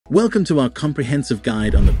Welcome to our comprehensive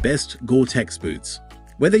guide on the best Gore Tex boots.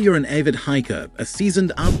 Whether you're an avid hiker, a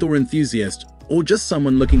seasoned outdoor enthusiast, or just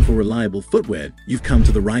someone looking for reliable footwear, you've come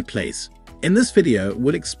to the right place. In this video,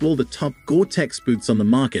 we'll explore the top Gore Tex boots on the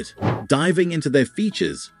market, diving into their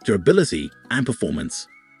features, durability, and performance.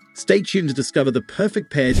 Stay tuned to discover the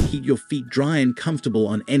perfect pair to keep your feet dry and comfortable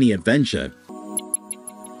on any adventure.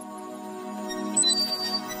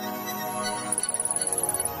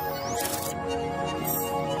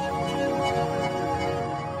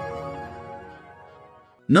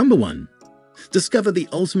 Number 1. Discover the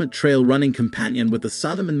ultimate trail running companion with the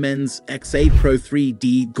Salomon Men's XA Pro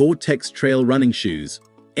 3D Gore Tex Trail Running Shoes.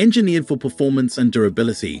 Engineered for performance and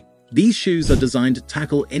durability, these shoes are designed to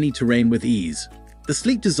tackle any terrain with ease. The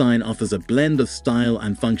sleek design offers a blend of style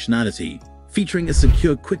and functionality, featuring a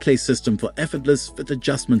secure quick-lace system for effortless fit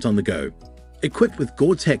adjustment on the go. Equipped with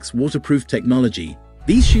Gore Tex waterproof technology,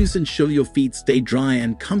 these shoes ensure your feet stay dry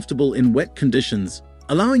and comfortable in wet conditions,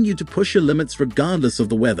 allowing you to push your limits regardless of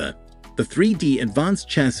the weather. The 3D advanced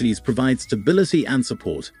chassis provides stability and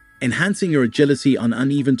support, enhancing your agility on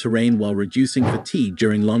uneven terrain while reducing fatigue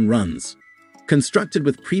during long runs. Constructed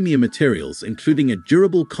with premium materials, including a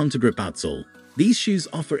durable contour-grip outsole, these shoes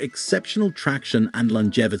offer exceptional traction and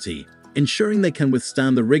longevity, ensuring they can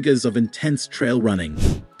withstand the rigors of intense trail running.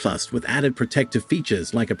 Plus, with added protective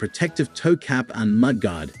features like a protective toe cap and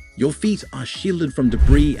mudguard, your feet are shielded from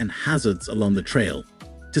debris and hazards along the trail.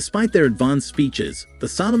 Despite their advanced features, the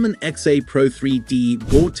Salomon XA Pro 3D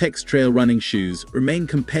Gore Tex Trail Running Shoes remain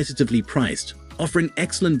competitively priced, offering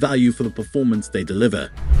excellent value for the performance they deliver.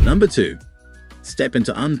 Number 2. Step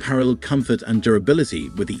into unparalleled comfort and durability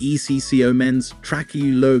with the Ecco Men's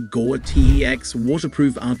Chocorua Gore Tex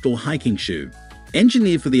waterproof outdoor hiking shoe.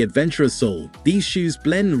 Engineered for the adventurous soul, these shoes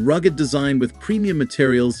blend rugged design with premium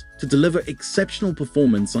materials to deliver exceptional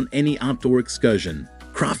performance on any outdoor excursion.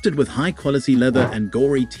 Crafted with high-quality leather and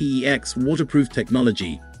Gore Tex waterproof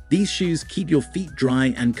technology, these shoes keep your feet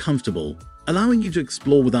dry and comfortable, allowing you to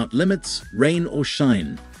explore without limits, rain or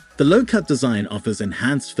shine. The low-cut design offers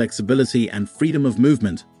enhanced flexibility and freedom of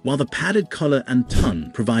movement, while the padded collar and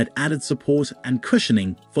tongue provide added support and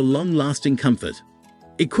cushioning for long-lasting comfort.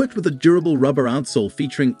 Equipped with a durable rubber outsole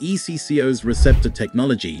featuring Ecco's receptor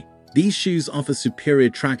technology, these shoes offer superior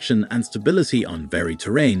traction and stability on varied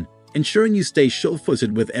terrain, ensuring you stay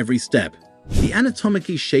sure-footed with every step. The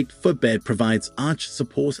anatomically shaped footbed provides arch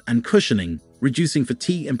support and cushioning, reducing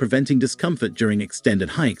fatigue and preventing discomfort during extended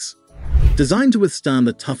hikes. Designed to withstand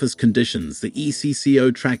the toughest conditions, the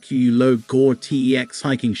Ecco Chocorua Gore Tex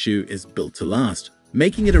hiking shoe is built to last,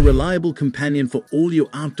 making it a reliable companion for all your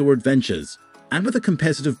outdoor adventures. And with a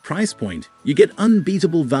competitive price point, you get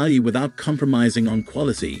unbeatable value without compromising on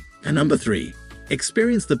quality. And number 3.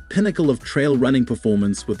 Experience the pinnacle of trail running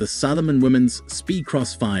performance with the Salomon Women's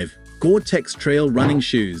Speedcross 5 Gore Tex Trail Running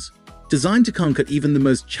Shoes. Designed to conquer even the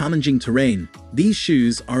most challenging terrain, these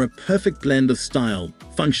shoes are a perfect blend of style,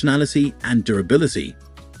 functionality, and durability.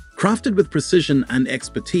 Crafted with precision and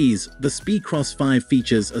expertise, the Speedcross 5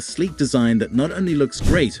 features a sleek design that not only looks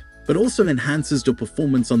great, but also enhances your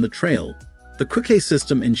performance on the trail. The quick-lace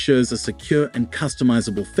system ensures a secure and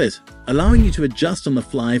customizable fit, allowing you to adjust on the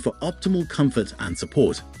fly for optimal comfort and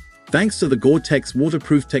support. Thanks to the Gore Tex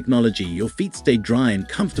waterproof technology, your feet stay dry and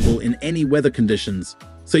comfortable in any weather conditions,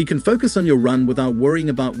 so you can focus on your run without worrying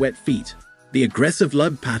about wet feet. The aggressive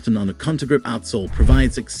lug pattern on a contour-grip outsole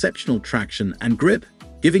provides exceptional traction and grip,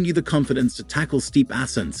 giving you the confidence to tackle steep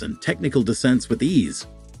ascents and technical descents with ease.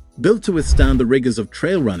 Built to withstand the rigors of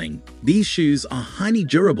trail running, these shoes are highly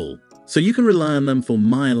durable, so you can rely on them for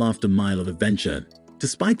mile after mile of adventure.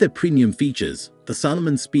 Despite their premium features, the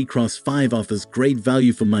Salomon Speedcross 5 offers great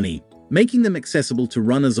value for money, making them accessible to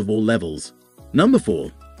runners of all levels. Number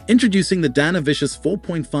 4. Introducing the Dana Vicious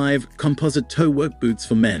 4.5 Composite Toe Work Boots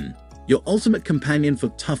for Men, your ultimate companion for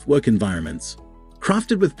tough work environments.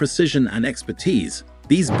 Crafted with precision and expertise,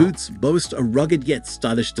 these boots boast a rugged yet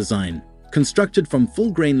stylish design, constructed from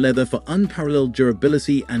full-grain leather for unparalleled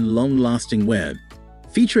durability and long-lasting wear.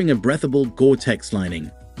 Featuring a breathable Gore Tex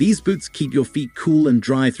lining, these boots keep your feet cool and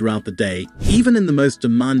dry throughout the day, even in the most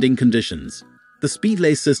demanding conditions. The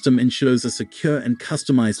Speedlace system ensures a secure and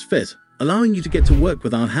customized fit, allowing you to get to work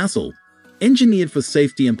without hassle. Engineered for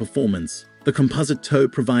safety and performance, the composite toe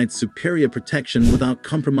provides superior protection without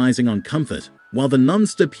compromising on comfort, while the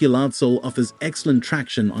non-slip heel outsole offers excellent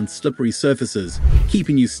traction on slippery surfaces,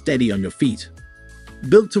 keeping you steady on your feet.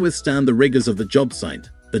 Built to withstand the rigors of the job site,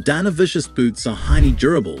 the Dana Vicious boots are highly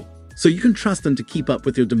durable, so you can trust them to keep up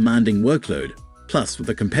with your demanding workload. Plus, with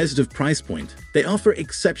a competitive price point, they offer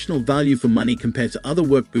exceptional value for money compared to other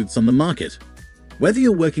work boots on the market. Whether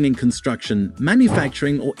you're working in construction,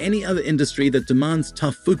 manufacturing, or any other industry that demands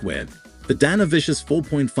tough footwear, the Danavision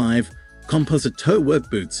 4.5 Composite Toe Work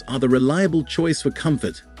Boots are the reliable choice for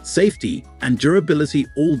comfort, safety, and durability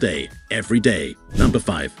all day, every day. Number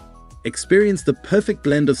 5. Experience the perfect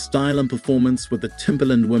blend of style and performance with the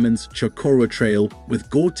Timberland Women's Chocorua Trail with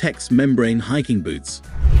Gore Tex membrane hiking boots.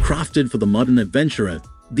 Crafted for the modern adventurer,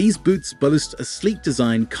 these boots boast a sleek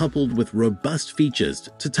design coupled with robust features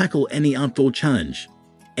to tackle any outdoor challenge.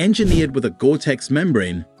 Engineered with a Gore Tex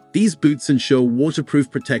membrane, these boots ensure waterproof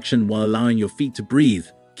protection while allowing your feet to breathe,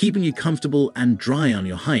 keeping you comfortable and dry on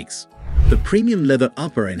your hikes. The premium leather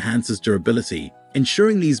upper enhances durability,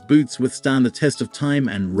 ensuring these boots withstand the test of time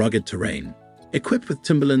and rugged terrain. Equipped with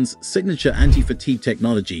Timberland's signature anti-fatigue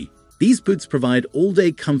technology, these boots provide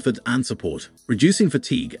all-day comfort and support, reducing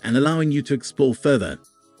fatigue and allowing you to explore further.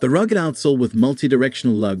 The rugged outsole with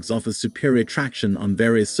multi-directional lugs offers superior traction on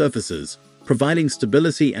various surfaces, providing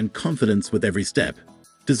stability and confidence with every step.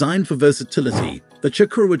 Designed for versatility, the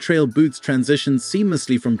Chocorua Trail boots transition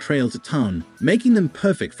seamlessly from trail to town, making them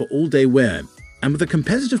perfect for all-day wear. And with a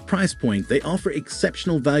competitive price point, they offer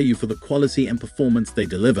exceptional value for the quality and performance they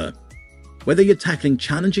deliver. Whether you're tackling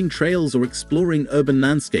challenging trails or exploring urban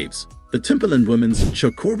landscapes, the Timberland Women's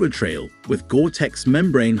Chocorua Trail with Gore Tex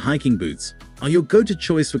membrane hiking boots are your go-to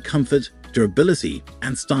choice for comfort, durability,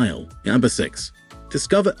 and style. Number 6.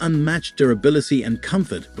 Discover unmatched durability and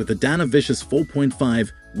comfort with the Danavision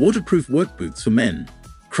 4.5 waterproof work boots for men.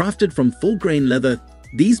 Crafted from full-grain leather,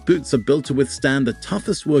 these boots are built to withstand the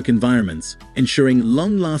toughest work environments, ensuring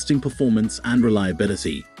long-lasting performance and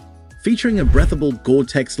reliability. Featuring a breathable Gore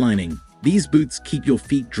Tex lining, these boots keep your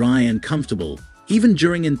feet dry and comfortable, even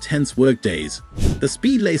during intense work days. The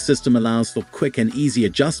Speed Lace system allows for quick and easy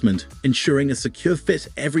adjustment, ensuring a secure fit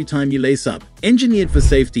every time you lace up. Engineered for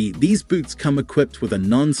safety, these boots come equipped with a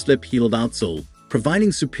non-slip heeled outsole,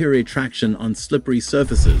 providing superior traction on slippery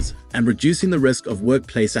surfaces and reducing the risk of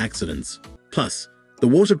workplace accidents. Plus, the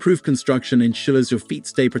waterproof construction ensures your feet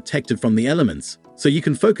stay protected from the elements, so you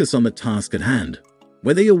can focus on the task at hand.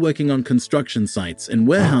 Whether you're working on construction sites, in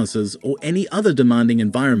warehouses, or any other demanding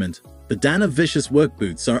environment, the Danavision work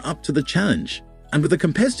boots are up to the challenge. And with a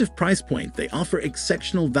competitive price point, they offer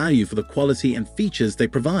exceptional value for the quality and features they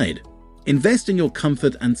provide. Invest in your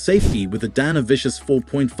comfort and safety with the Danavision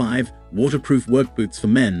 4.5 waterproof work boots for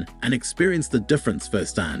men and experience the difference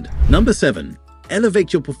firsthand. Number 7.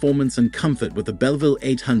 Elevate your performance and comfort with the Belleville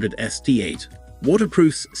 800 ST8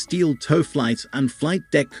 waterproof steel toe flight and flight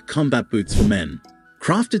deck combat boots for men.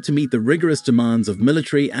 Crafted to meet the rigorous demands of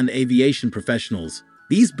military and aviation professionals,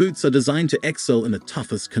 these boots are designed to excel in the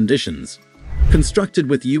toughest conditions. Constructed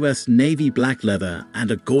with US Navy black leather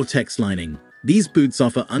and a Gore Tex lining, these boots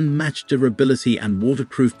offer unmatched durability and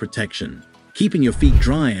waterproof protection, keeping your feet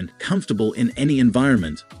dry and comfortable in any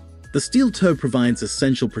environment. The steel toe provides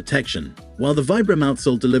essential protection, while the Vibram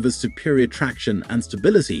outsole delivers superior traction and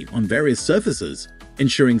stability on various surfaces,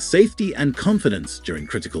 ensuring safety and confidence during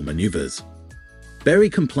critical maneuvers.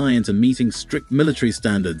 Very compliant and meeting strict military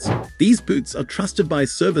standards, these boots are trusted by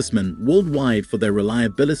servicemen worldwide for their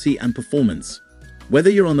reliability and performance.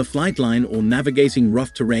 Whether you're on the flight line or navigating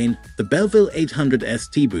rough terrain, the Belleville 800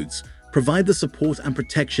 ST boots provide the support and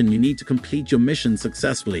protection you need to complete your mission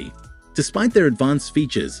successfully. Despite their advanced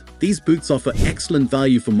features, these boots offer excellent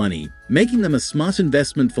value for money, making them a smart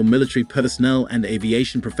investment for military personnel and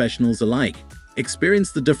aviation professionals alike.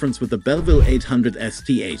 Experience the difference with the Belleville 800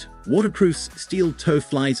 ST8 waterproof steel toe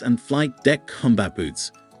flight and flight deck combat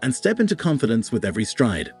boots, and step into confidence with every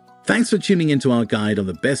stride. Thanks for tuning into our guide on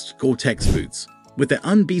the best Gore Tex boots. With their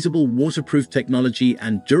unbeatable waterproof technology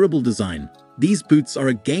and durable design, these boots are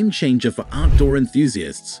a game changer for outdoor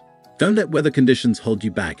enthusiasts. Don't let weather conditions hold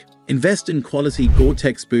you back. Invest in quality Gore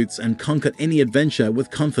Tex boots and conquer any adventure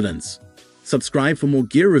with confidence. Subscribe for more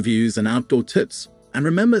gear reviews and outdoor tips. And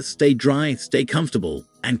remember, stay dry, stay comfortable,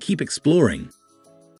 and keep exploring.